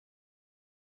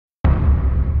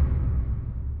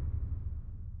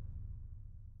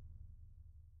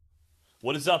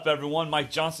What is up, everyone?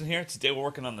 Mike Johnson here. Today we're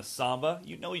working on the samba.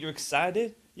 You know you're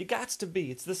excited. You gots to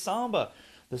be. It's the samba.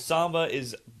 The samba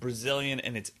is Brazilian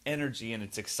in its energy and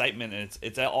its excitement and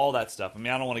it's all that stuff. I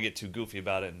mean, I don't want to get too goofy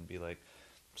about it and be like,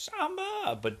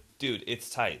 samba. But, dude, it's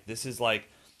tight. This is like,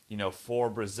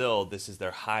 for Brazil, this is their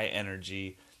high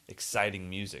energy, exciting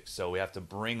music. So we have to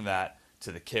bring that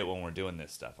to the kit when we're doing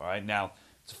this stuff, all right? Now,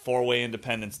 it's a four-way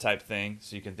independence type thing,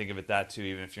 so you can think of it that too,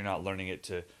 even if you're not learning it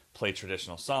to play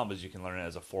traditional sambas, you can learn it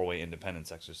as a four-way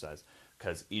independence exercise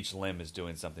because each limb is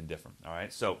doing something different, all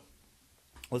right? So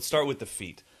let's start with the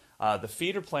feet. The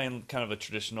feet are playing kind of a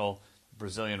traditional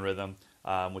Brazilian rhythm,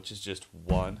 which is just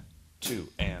 1, 2,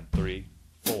 and 3,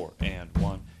 4, and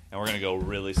 1. And we're going to go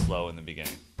really slow in the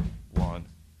beginning. 1,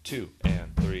 2,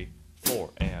 and 3, 4,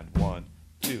 and 1,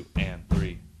 2, and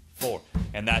 3, 4.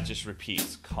 And that just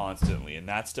repeats constantly, and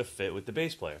that's to fit with the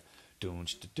bass player. All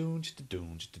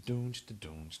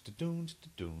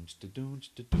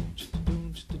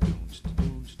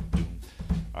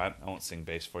right, I won't sing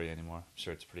bass for you anymore. I'm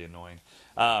sure it's pretty annoying.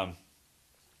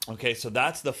 Okay, so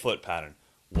that's the foot pattern.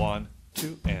 1,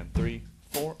 2, and 3,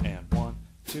 4, and 1,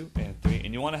 2, and 3.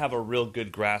 And you want to have a real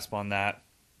good grasp on that.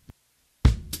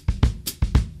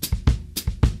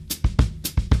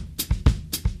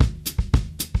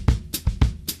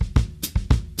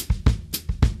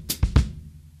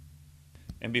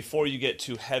 And before you get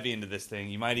too heavy into this thing,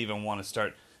 you might even want to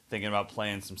start thinking about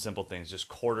playing some simple things, just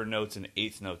quarter notes and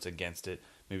eighth notes against it,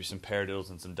 maybe some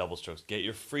paradiddles and some double strokes. Get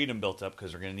your freedom built up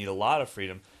because we're going to need a lot of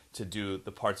freedom to do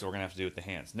the parts that we're going to have to do with the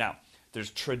hands. Now,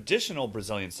 there's traditional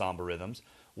Brazilian samba rhythms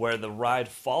where the ride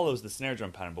follows the snare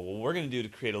drum pattern, but what we're going to do to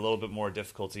create a little bit more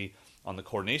difficulty on the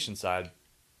coordination side,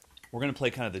 we're going to play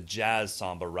kind of the jazz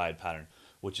samba ride pattern,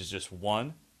 which is just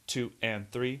 1, 2,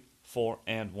 and 3, 4,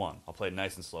 and 1. I'll play it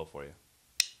nice and slow for you.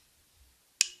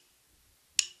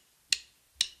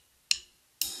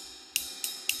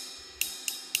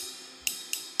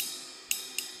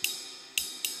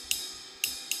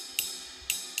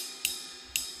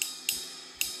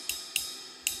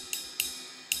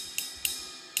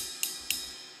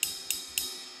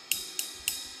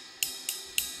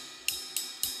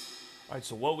 All right,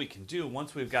 so what we can do,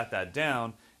 once we've got that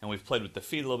down and we've played with the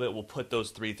feet a little bit, we'll put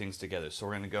those three things together. So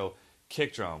we're going to go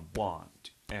kick drum, 1,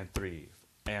 2, and 3,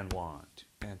 and 1,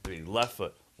 2, and 3. Left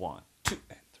foot, 1, 2,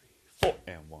 and 3, 4,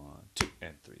 and 1, 2,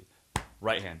 and 3.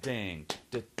 Right hand, ding,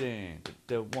 ding,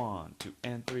 1, 2,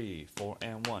 and 3, 4,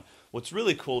 and 1. What's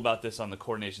really cool about this on the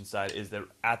coordination side is that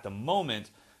at the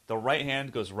moment, the right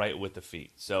hand goes right with the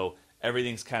feet. So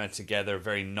everything's kind of together,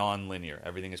 very non-linear.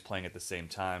 Everything is playing at the same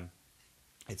time.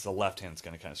 It's the left hand that's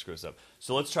going to kind of screw us up.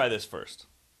 So let's try this first.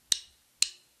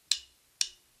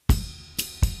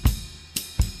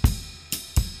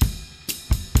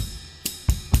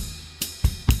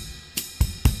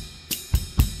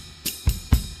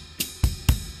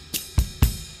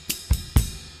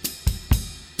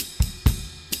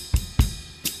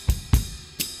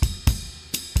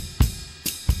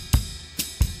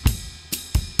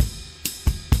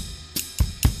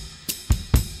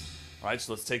 All right,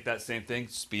 so let's take that same thing,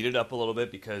 speed it up a little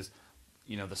bit because,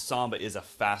 the samba is a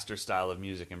faster style of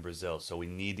music in Brazil, so we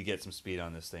need to get some speed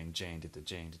on this thing.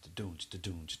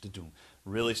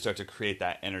 Really start to create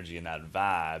that energy and that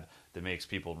vibe that makes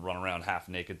people run around half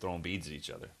naked throwing beads at each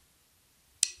other.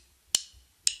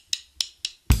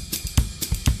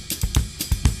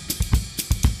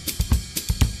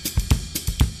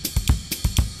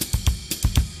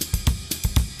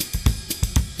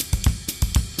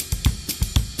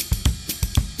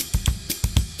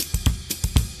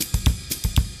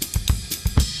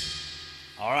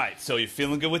 All right, so you're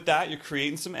feeling good with that. You're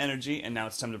creating some energy, and now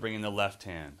it's time to bring in the left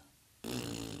hand.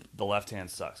 The left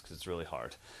hand sucks because it's really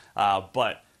hard.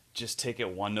 But just take it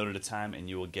one note at a time, and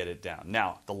you will get it down.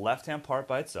 Now, the left hand part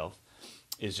by itself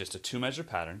is just a two-measure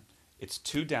pattern. It's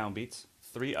 2 downbeats,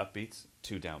 3 upbeats,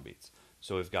 2 downbeats.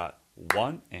 So we've got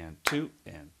 1 and 2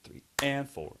 and 3 and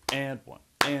 4 and 1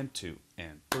 and 2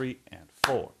 and 3 and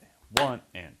 4 and 1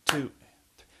 and 2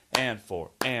 and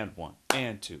 4 and 1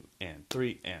 and 2 and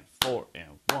 3 and 4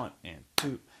 and 1 and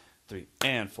 2, 3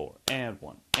 and 4 and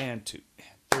 1 and 2 and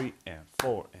 3 and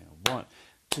 4 and 1,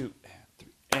 2 and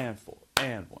 3 and 4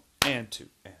 and 1 and 2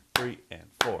 and 3 and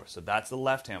 4. So that's the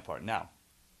left hand part. Now,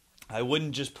 I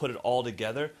wouldn't just put it all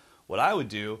together. What I would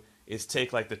do is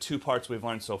take like the 2 parts we've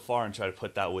learned so far and try to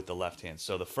put that with the left hand.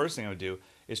 So the first thing I would do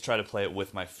is try to play it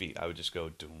with my feet. I would just go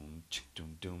doom,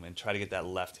 doom, doom, and try to get that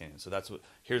left hand. So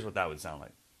here's what that would sound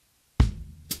like.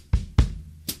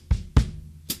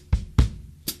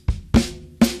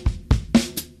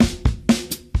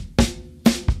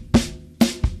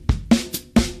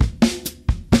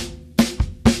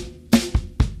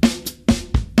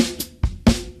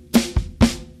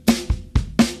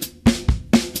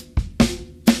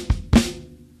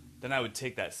 then I would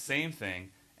take that same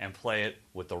thing and play it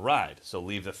with the ride. So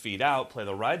leave the feet out, play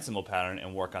the ride cymbal pattern,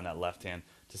 and work on that left hand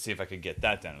to see if I could get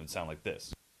that down. It would sound like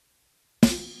this.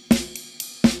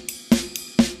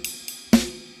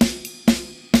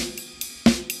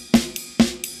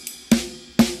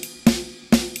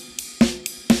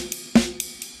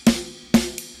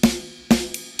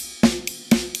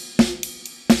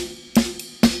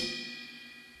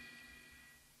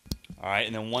 All right,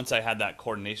 and then once I had that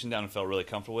coordination down and felt really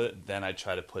comfortable with it, then I'd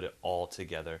try to put it all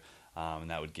together, and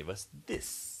that would give us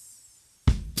this.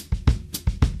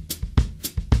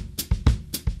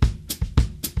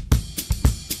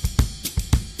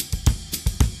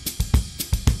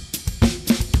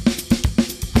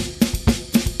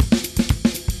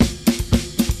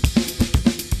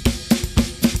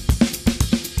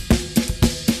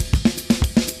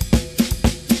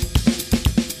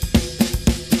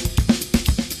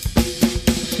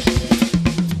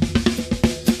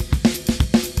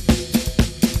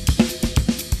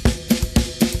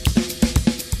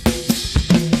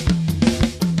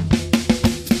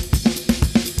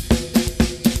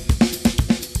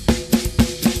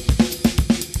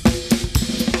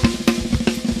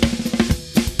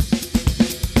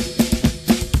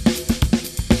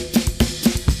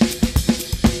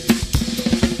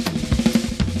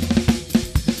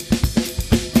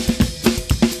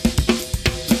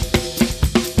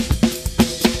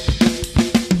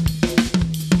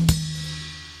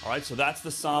 All right, so that's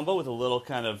the samba with a little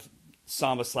kind of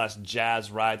samba slash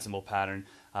jazz ride cymbal pattern.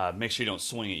 Make sure you don't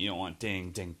swing it. You don't want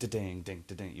ding, ding, da ding, ding,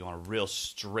 da ding. You want a real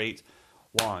straight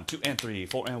 1, 2, and 3,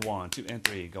 4, and 1, 2, and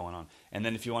 3 going on. And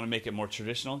then if you want to make it more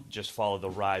traditional, just follow the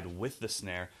ride with the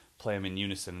snare, play them in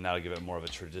unison, and that'll give it more of a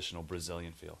traditional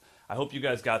Brazilian feel. I hope you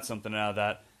guys got something out of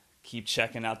that. Keep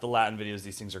checking out the Latin videos.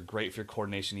 These things are great for your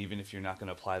coordination, even if you're not going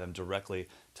to apply them directly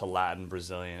to Latin,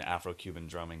 Brazilian, Afro-Cuban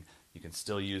drumming. You can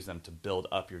still use them to build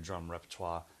up your drum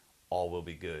repertoire. All will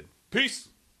be good. Peace!